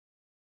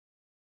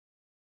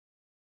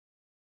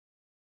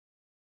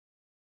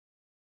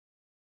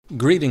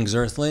Greetings,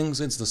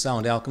 Earthlings. It's the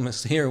Sound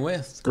Alchemist here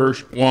with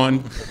Gersh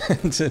one.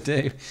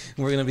 Today,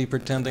 we're going to be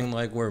pretending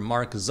like we're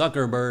Mark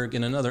Zuckerberg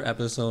in another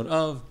episode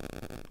of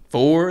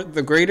For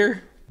the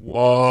Greater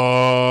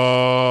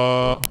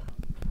Whoa.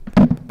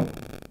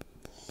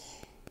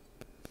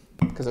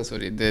 because that's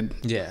what he did.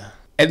 Yeah.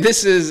 And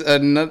this is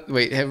another.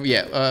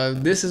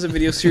 This is a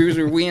video series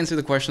where we answer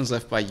the questions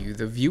left by you,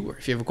 the viewer.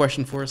 If you have a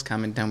question for us,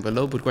 comment down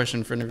below. Put question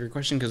in front of your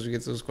question because we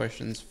get those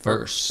questions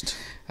first.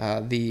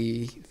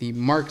 The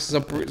Mark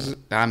Zuckerberg.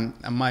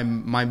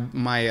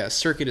 My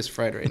circuit is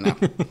fried right now.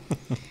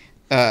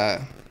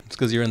 It's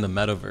because you're in the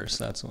metaverse.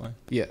 That's why.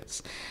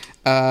 Yes.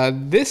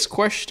 This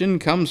question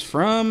comes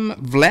from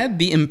Vlad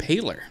the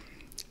Impaler.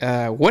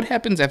 What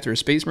happens after a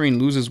Space Marine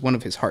loses one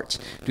of his hearts?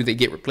 Do they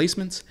get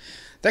replacements?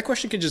 That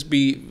question could just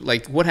be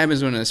like, what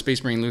happens when a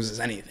Space Marine loses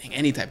anything,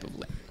 any type of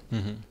limb?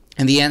 Mm-hmm.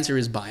 And the answer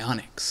is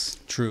bionics.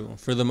 True.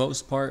 For the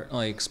most part,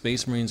 like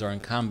Space Marines are in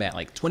combat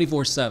like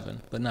 24/7,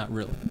 but not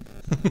really.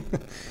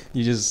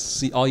 You just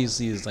see, all you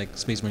see is like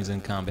Space Marines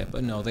in combat,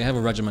 but no, they have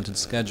a regimented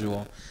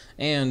schedule.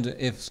 And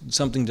if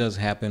something does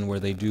happen where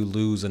they do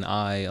lose an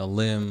eye, a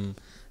limb,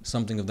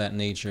 something of that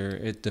nature,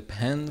 it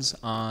depends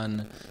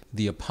on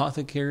the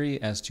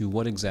apothecary as to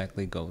what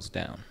exactly goes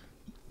down.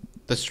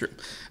 That's true.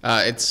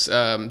 It's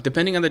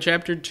depending on the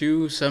chapter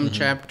too. Some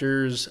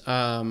chapters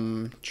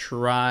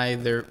try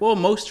their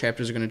most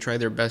chapters are going to try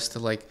their best to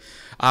like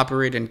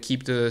operate and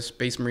keep the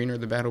Space Marine or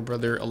the Battle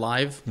Brother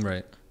alive.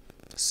 Right.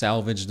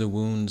 Salvage the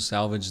wound,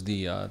 salvage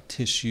the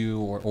tissue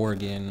or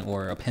organ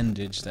or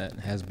appendage that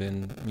has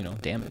been,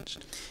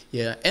 damaged.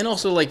 Yeah, and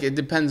also like it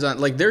depends on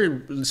like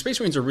their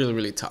Space Marines are really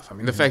really tough. I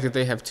mean, the fact that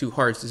they have two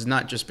hearts is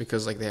not just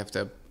because like they have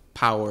to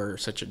power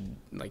such a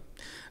like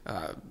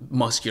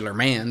muscular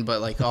man, but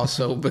like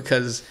also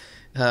because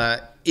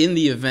in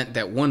the event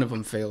that one of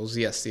them fails,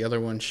 yes, the other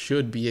one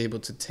should be able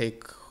to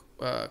take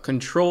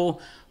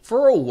control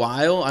for a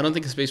while. I don't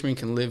think a Space Marine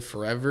can live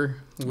forever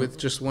with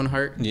just one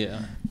heart.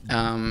 Yeah.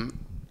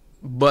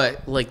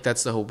 But like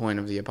that's the whole point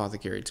of the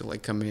apothecary, to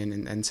like come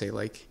in and say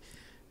like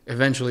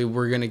eventually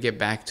we're gonna get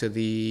back to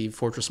the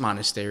Fortress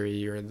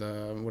Monastery or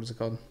the what is it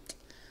called,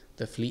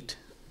 the Fleet.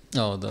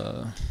 Oh,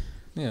 the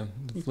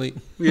fleet.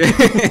 Yeah.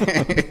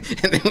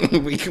 And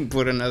then we can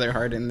put another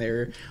heart in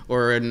there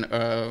or an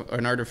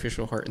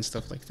artificial heart and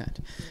stuff like that.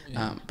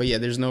 Yeah. But yeah,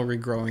 there's no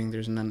regrowing.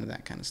 There's none of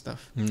that kind of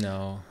stuff.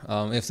 No.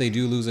 If they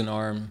do lose an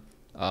arm,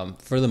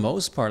 for the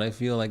most part, I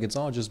feel like it's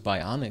all just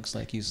bionics,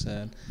 like you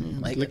said. Yeah,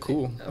 like look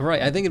cool.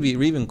 Right. I think it'd be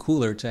even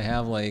cooler to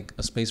have like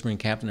a Space Marine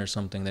captain or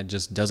something that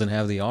just doesn't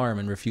have the arm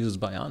and refuses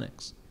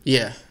bionics.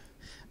 Yeah.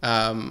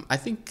 I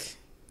think...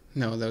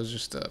 No, that was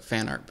just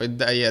fan art.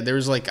 But yeah, there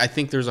was like, I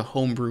think there's a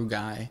homebrew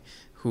guy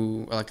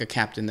who, like a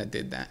captain that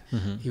did that.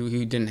 Mm-hmm.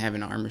 He didn't have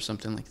an arm or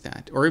something like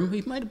that. Or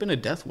he might have been a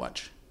Death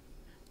Watch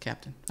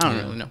captain. I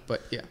don't really know,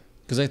 but yeah.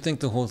 Because I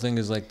think the whole thing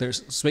is like,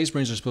 Space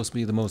Marines are supposed to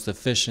be the most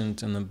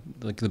efficient and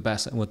the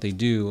best at what they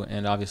do.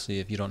 And obviously,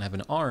 if you don't have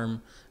an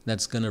arm,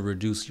 that's going to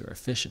reduce your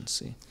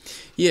efficiency.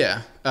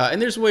 Yeah,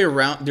 and there's ways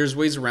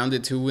around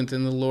it too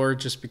within the lore,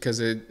 just because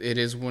it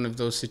is one of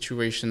those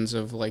situations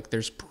of like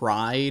there's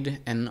pride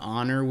and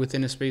honor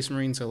within a Space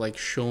Marine, so like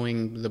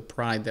showing the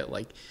pride that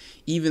like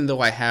even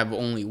though I have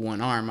only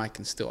one arm, I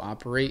can still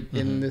operate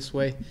in this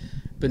way.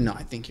 But no,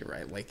 I think you're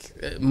right.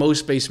 Like most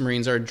Space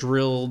Marines are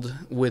drilled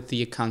with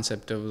the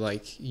concept of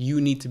like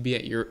you need to be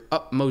at your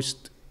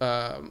utmost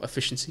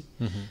efficiency,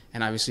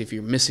 and obviously if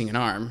you're missing an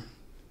arm,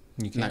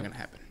 it's not going to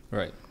happen.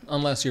 Right.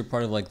 Unless you're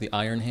part of like the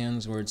Iron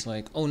Hands where it's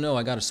like, oh no,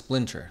 I got a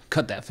splinter.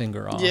 Cut that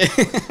finger off. Yeah.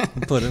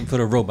 Put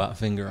a robot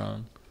finger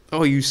on.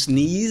 Oh, you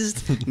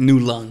sneezed? New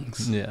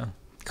lungs. Yeah.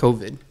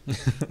 COVID.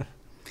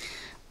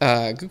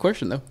 Good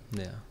question though.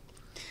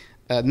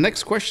 Yeah.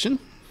 Next question.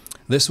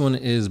 This one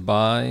is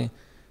by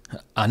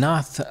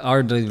Anath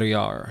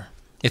Ardaliar.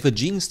 If a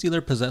gene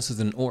stealer possesses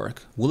an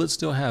orc, will it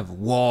still have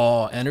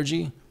WAAAGH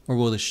energy? Or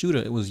will the shooter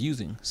it was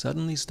using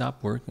suddenly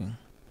stop working?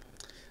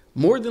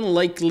 More than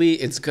likely,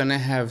 it's going to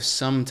have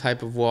some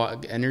type of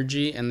WAAAGH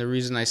energy. And the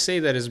reason I say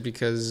that is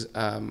because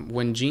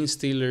when gene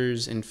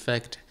stealers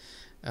infect,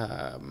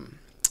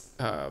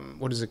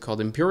 what is it called?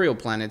 Imperial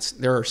planets,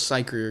 there are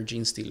Psyker or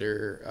gene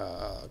stealer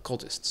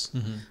cultists.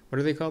 What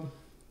are they called?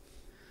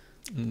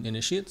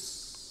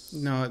 Initiates?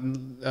 No,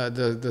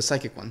 the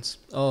psychic ones.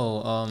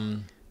 Oh,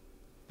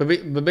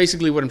 But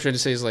basically what I'm trying to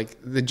say is like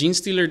the gene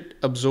stealer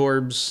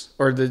absorbs,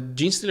 or the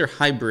gene stealer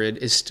hybrid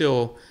is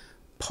still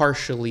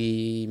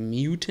partially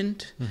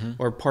mutant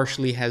or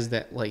partially has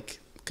that like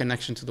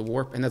connection to the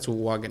warp, and that's what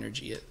WAAAGH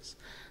energy is.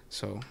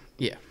 So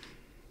yeah,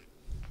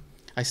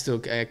 I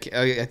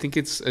think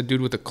it's a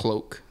dude with a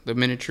cloak. The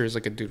miniature is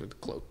like a dude with a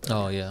cloak.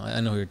 Oh yeah, I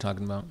know who you're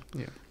talking about.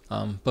 Yeah.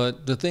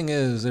 But the thing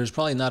is, there's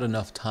probably not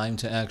enough time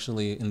to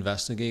actually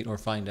investigate or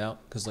find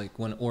out, because like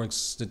when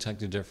orcs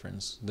detect a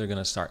difference, they're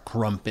gonna start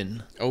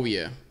crumping. Oh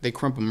yeah, they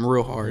crump them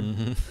real hard.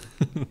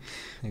 They're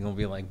gonna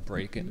be like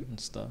breaking and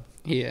stuff.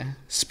 Yeah.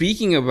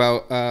 Speaking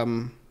about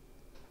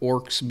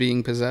orcs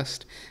being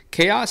possessed,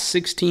 Chaos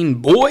 16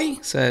 Boy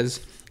says,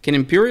 Can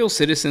Imperial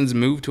citizens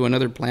move to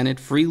another planet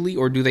freely,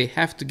 or do they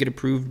have to get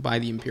approved by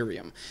the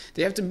Imperium?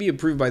 They have to be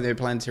approved by their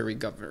planetary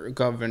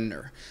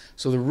governor.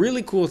 So the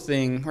really cool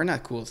thing, or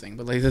not cool thing,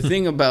 but like the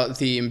thing about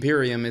the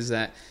Imperium is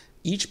that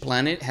each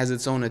planet has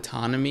its own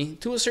autonomy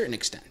to a certain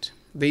extent.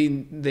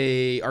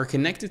 They are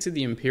connected to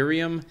the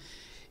Imperium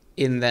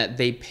in that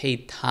they pay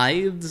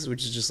tithes,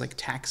 which is just like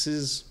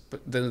taxes,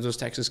 but then those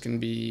taxes can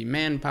be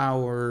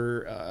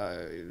manpower,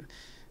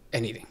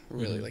 anything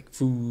really, like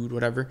food,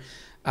 whatever.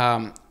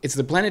 It's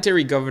the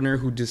planetary governor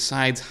who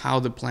decides how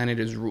the planet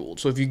is ruled.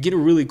 So if you get a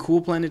really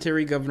cool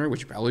planetary governor,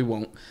 which you probably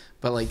won't,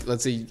 but like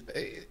let's say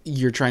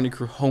you're trying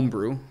to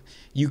homebrew,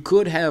 you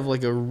could have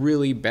like a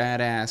really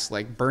badass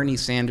like Bernie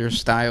Sanders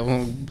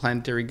style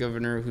planetary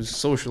governor whose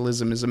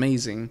socialism is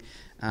amazing,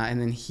 and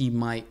then he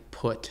might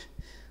put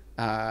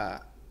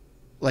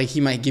like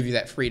he might give you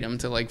that freedom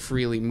to like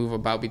freely move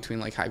about between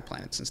like high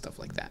planets and stuff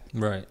like that.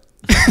 Right.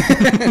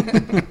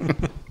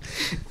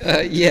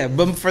 Yeah,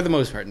 but for the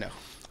most part, no.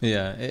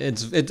 Yeah,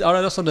 it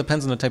also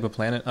depends on the type of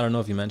planet. I don't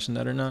know if you mentioned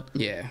that or not.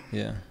 Yeah.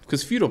 Yeah.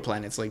 Because feudal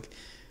planets, like,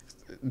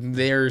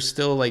 they're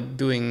still like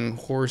doing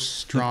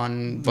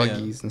horse-drawn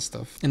buggies and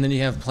stuff. And then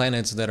you have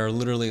planets that are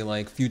literally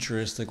like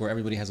futuristic, where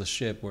everybody has a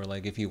ship. Where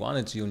like if you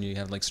wanted to, and you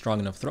have like strong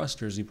enough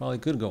thrusters, you probably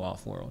could go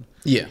off-world.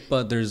 Yeah.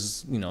 But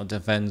there's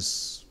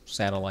defense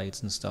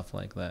satellites and stuff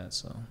like that.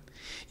 So.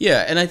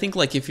 Yeah, and I think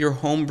like if you're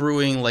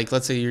homebrewing, like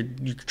let's say you're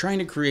trying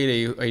to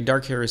create a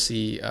Dark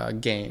Heresy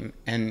game,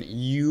 and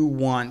you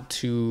want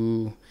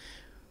to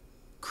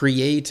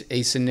create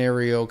a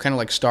scenario kind of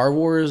like Star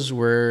Wars,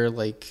 where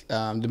like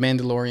the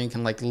Mandalorian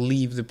can like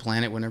leave the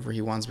planet whenever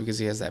he wants because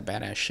he has that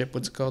badass ship.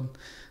 What's it called?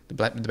 The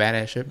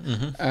badass ship.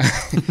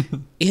 Mm-hmm.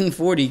 In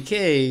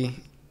 40K,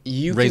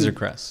 you Razor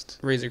Crest.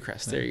 Razor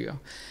Crest. There you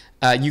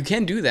go. You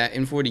can do that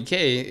in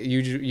 40K.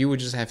 You would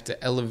just have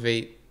to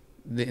elevate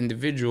the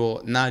individual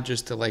not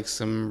just to like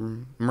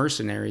some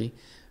mercenary,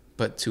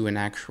 but to an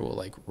actual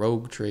like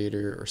rogue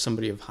trader or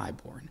somebody of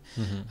highborn.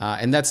 Mm-hmm.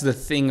 And that's the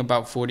thing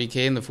about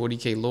 40K and the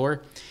 40K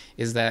lore,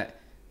 is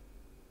that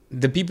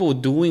the people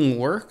doing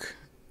work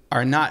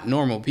are not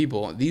normal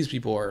people. These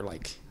people are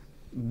like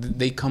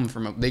they come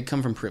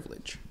from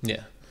privilege.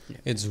 Yeah.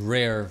 It's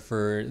rare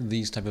for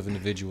these type of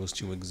individuals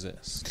to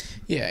exist.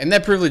 Yeah, and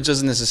that privilege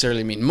doesn't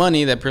necessarily mean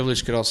money. That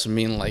privilege could also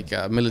mean like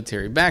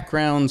military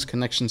backgrounds,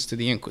 connections to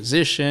the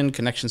Inquisition,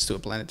 connections to a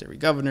planetary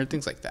governor,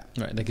 things like that.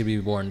 Right, they could be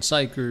born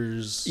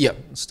psychers,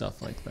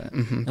 stuff like that.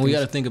 Mm-hmm. And we got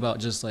to think about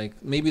just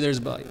like maybe there's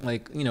about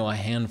like a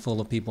handful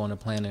of people on a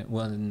planet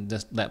when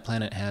that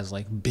planet has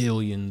like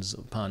billions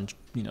upon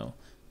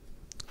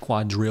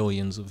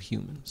quadrillions of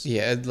humans.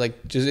 Yeah,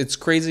 like just it's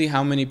crazy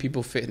how many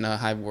people fit in a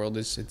hive world.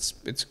 It's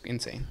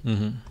insane.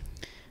 Mm-hmm.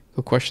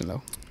 Good question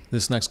though.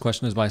 This next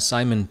question is by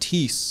Simon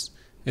Teese.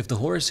 If the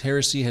Horus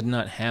Heresy had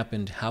not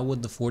happened, how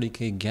would the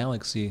 40K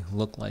galaxy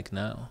look like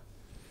now?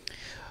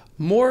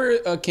 More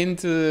akin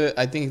to,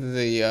 I think,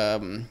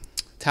 the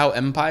Tau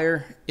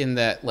Empire, in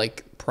that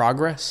like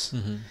progress.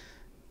 Mm-hmm.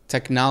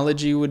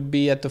 Technology would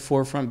be at the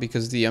forefront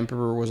because the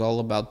emperor was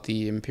all about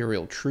the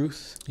imperial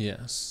truth.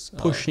 Yes.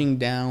 Pushing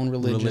down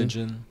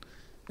religion.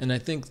 And I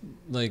think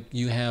like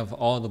you have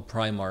all the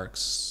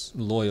Primarchs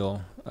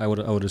loyal. I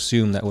would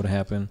assume that would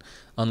happen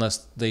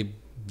unless they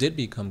did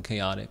become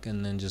chaotic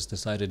and then just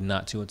decided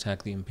not to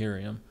attack the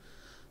Imperium.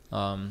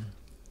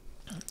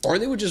 Or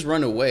they would just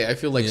run away. I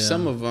feel like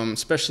some of them,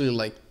 especially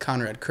like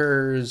Conrad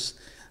Kurz,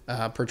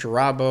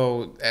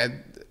 Perturabo,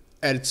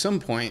 at some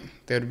point,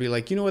 they would be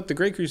like, you know what, the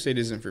Great Crusade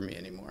isn't for me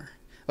anymore.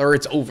 Or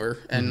it's over,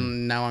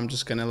 and now I'm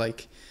just going to,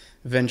 like,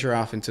 venture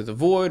off into the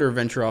void or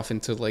venture off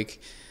into, like,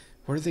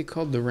 what are they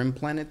called? The rim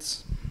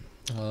planets?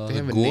 They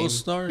have the Ghoul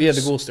Stars? Yeah,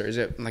 the Ghoul Stars,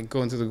 yeah. Like,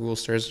 go into the Ghoul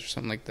Stars or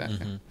something like that.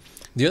 Mm-hmm. Yeah.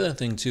 The other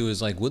thing, too, is,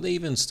 like, would they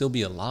even still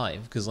be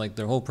alive? Because, like,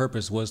 their whole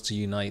purpose was to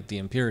unite the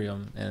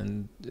Imperium,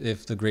 and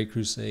if the Great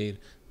Crusade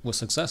was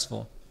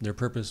successful, their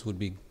purpose would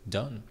be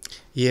done.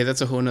 Yeah,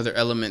 that's a whole other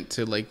element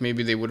to, like,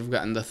 maybe they would have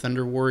gotten the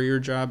Thunder Warrior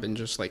job and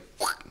just, like,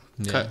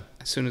 cut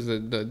as soon as the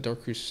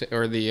Dark Crusade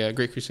or the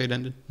Great Crusade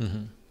ended.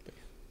 Mm-hmm.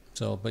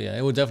 So, but yeah,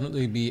 it would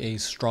definitely be a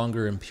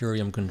stronger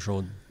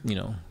Imperium-controlled,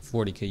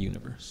 40K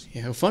universe.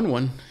 Yeah, a fun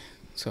one.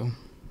 So,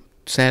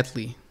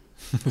 sadly,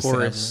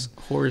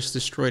 Horus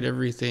destroyed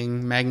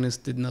everything. Magnus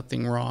did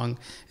nothing wrong,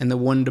 and the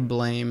one to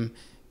blame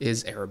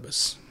is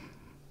Erebus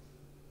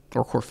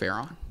or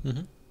Corferon.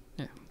 Mm-hmm.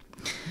 Yeah,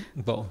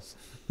 both.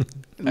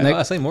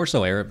 I say more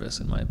so Erebus,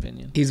 in my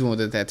opinion. He's the one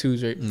with the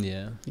tattoos, right?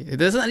 Yeah.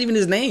 That's not even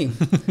his name.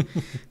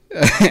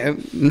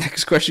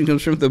 Next question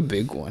comes from the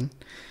big one.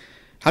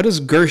 How does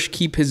Gersh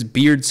keep his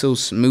beard so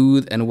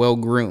smooth and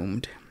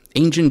well-groomed?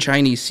 Ancient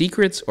Chinese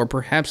secrets, or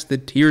perhaps the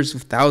tears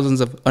of thousands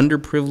of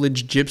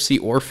underprivileged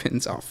gypsy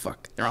orphans? Oh,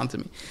 fuck. They're onto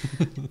me.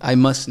 I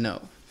must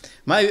know.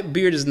 My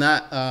beard is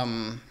not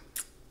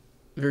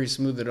very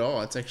smooth at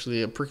all. It's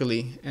actually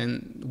prickly,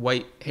 and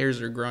white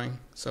hairs are growing,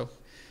 so...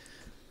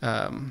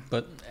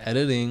 but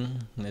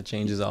editing, it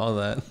changes all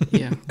that.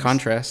 Yeah,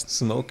 contrast.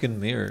 Smoke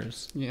and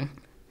mirrors. Yeah.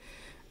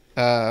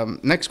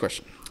 Next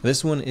question.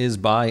 This one is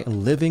by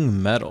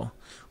Living Metal.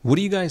 What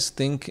do you guys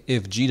think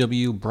if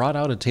GW brought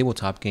out a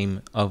tabletop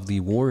game of the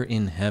War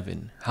in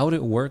Heaven? How would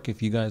it work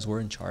if you guys were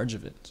in charge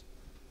of it?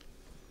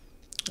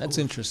 That's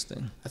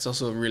interesting. That's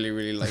also a really,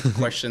 really like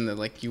question that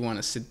like you want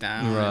to sit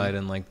down. Right,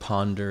 and like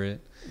ponder it.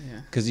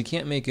 Yeah. Because you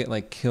can't make it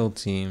like Kill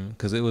Team,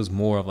 because it was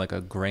more of like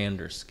a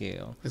grander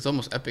scale. It's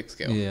almost epic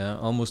scale. Yeah,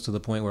 almost to the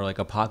point where like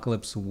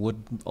Apocalypse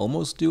would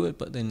almost do it,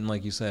 but then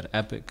like you said,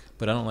 epic.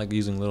 But I don't like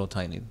using little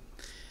tiny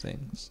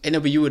things. I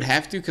know, but you would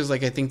have to, because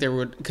like I think there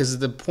would, because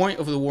the point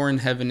of the War in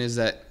Heaven is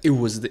that it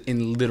was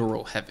in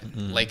literal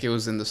heaven, like it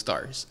was in the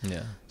stars.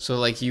 Yeah. So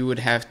like you would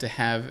have to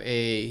have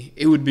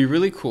it would be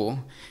really cool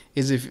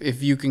is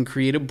if you can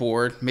create a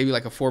board, maybe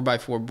like a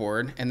 4x4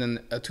 board, and then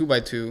a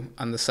 2x2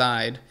 on the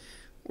side,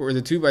 where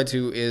the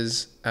 2x2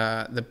 is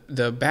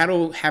the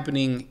battle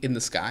happening in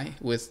the sky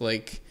with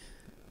like,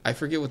 I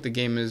forget what the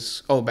game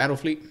is. Oh,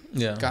 Battlefleet.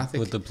 Yeah. Gothic.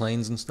 With the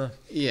planes and stuff.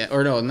 Yeah,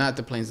 or no, not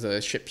the planes,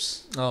 the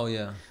ships. Oh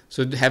yeah.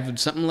 So to have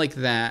something like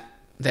that,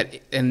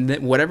 and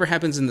then whatever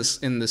happens in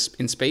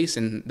space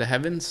in the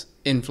heavens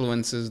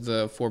influences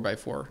the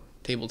 4x4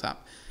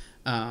 tabletop.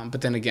 But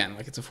then again,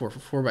 like it's a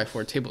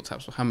 4x4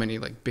 tabletop, so how many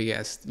like big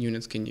ass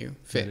units can you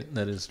fit?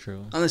 That is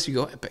true. Unless you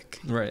go epic.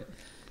 Right.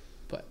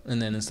 But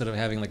and then instead of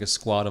having like a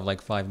squad of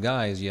like 5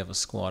 guys, you have a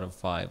squad of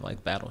 5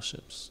 like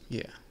battleships.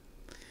 Yeah.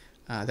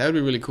 That would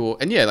be really cool.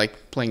 And yeah,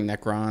 like playing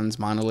Necrons,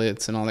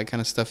 monoliths, and all that kind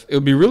of stuff. It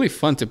would be really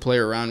fun to play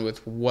around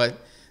with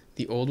what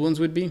the old ones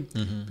would be.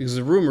 Mm-hmm. Because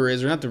the rumor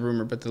is, or not the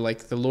rumor, but the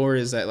lore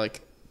is that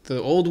like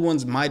the old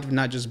ones might have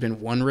not just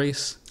been one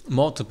race.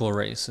 Multiple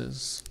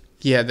races.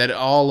 Yeah, that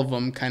all of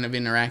them kind of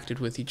interacted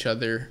with each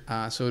other.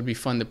 So it would be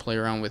fun to play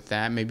around with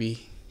that.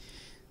 Maybe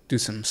do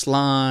some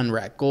Slann,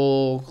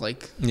 Rakgol,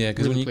 like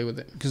because really play with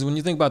it. Because when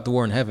you think about the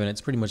War in Heaven, it's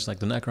pretty much like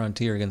the Necron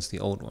tier against the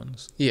old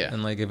ones. Yeah,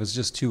 and like if it's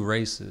just 2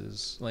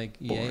 races, like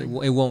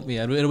boring. it won't be.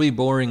 It'll be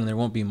boring, and there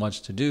won't be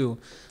much to do,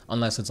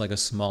 unless it's like a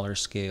smaller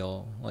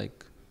scale,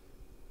 like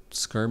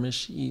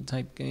skirmishy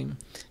type game.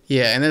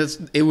 Yeah, and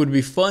it would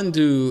be fun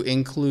to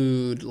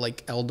include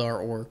like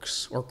Eldar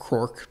orcs or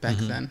Krork back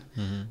then.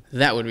 Mm-hmm.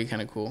 That would be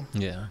kind of cool.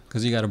 Yeah,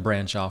 because you got to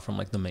branch off from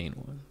like the main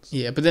ones.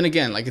 Yeah, but then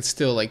again, like it's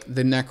still like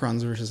the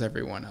Necrons versus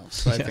everyone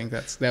else. So I think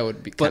that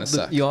would be kind of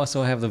suck. You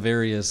also have the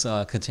various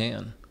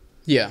Catan.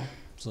 Yeah.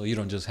 So you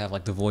don't just have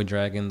like the Void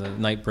Dragon, the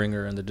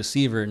Nightbringer, and the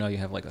Deceiver. Now you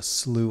have like a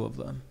slew of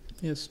them.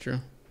 Yeah, it's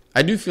true.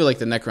 I do feel like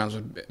the Necrons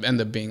would end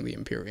up being the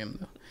Imperium,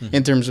 though. Mm-hmm.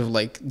 In terms of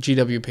like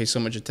GW pays so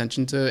much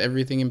attention to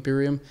everything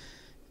Imperium.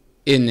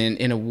 In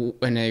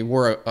a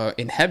war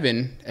in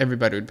heaven,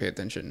 everybody would pay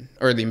attention,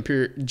 or the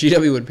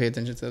GW would pay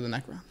attention to the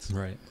Necrons.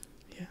 Right.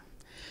 Yeah.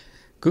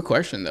 Good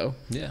question, though.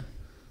 Yeah.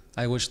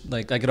 I wish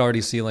like I could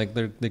already see like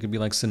there could be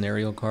like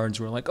scenario cards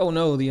where like, oh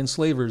no, the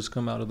enslavers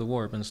come out of the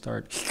warp and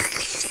start.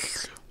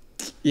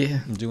 Yeah,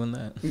 doing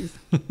that.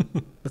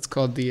 That's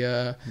called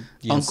the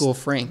Uncle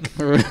Frank.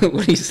 What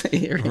do you say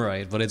here?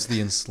 Right, but it's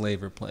the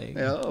enslaver plague.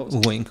 Oh.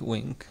 Wink,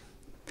 wink.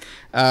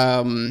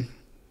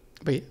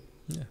 But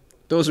yeah,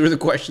 those were the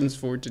questions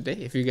for today.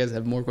 If you guys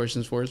have more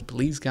questions for us,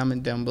 please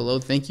comment down below.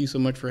 Thank you so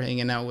much for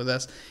hanging out with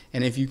us.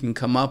 And if you can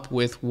come up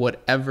with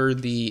whatever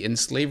the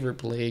enslaver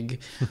plague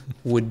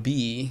would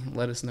be,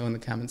 let us know in the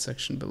comment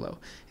section below.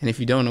 And if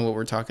you don't know what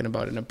we're talking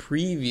about, in a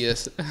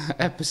previous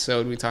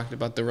episode, we talked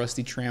about the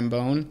rusty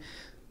trombone.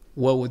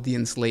 What would the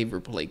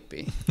enslaver plague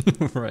be?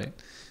 Right.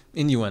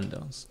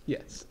 Innuendos.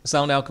 Yes.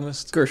 Sound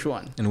Alchemist.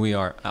 Gershwan. And we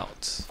are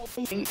out.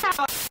 Always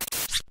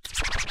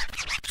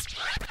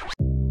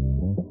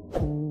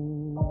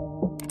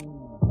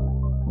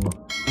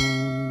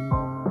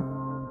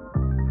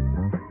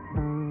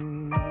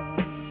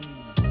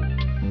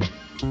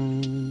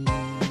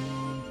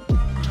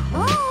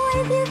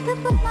used to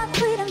put my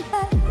freedom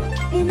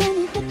first in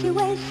any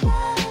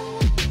situation.